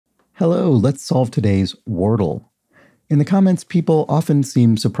Hello, let's solve today's Wordle. In the comments, people often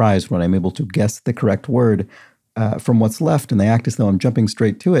seem surprised when I'm able to guess the correct word from what's left, and they act as though I'm jumping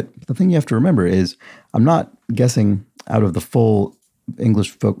straight to it. But the thing you have to remember is I'm not guessing out of the full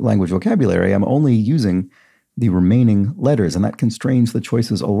English language vocabulary. I'm only using the remaining letters, and that constrains the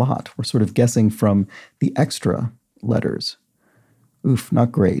choices a lot. We're sort of guessing from the extra letters. Oof,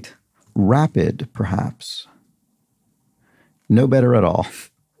 not great. Rapid, perhaps. No better at all.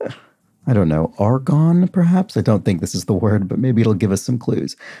 I don't know, argon, perhaps? I don't think this is the word, but maybe it'll give us some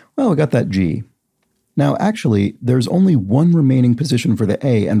clues. Well, we got that G. Now, actually, there's only one remaining position for the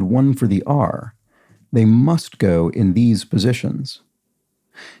A and one for the R. They must go in these positions.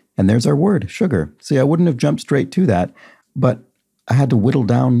 And there's our word, sugar. See, I wouldn't have jumped straight to that, but I had to whittle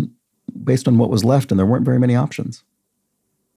down based on what was left, and there weren't very many options.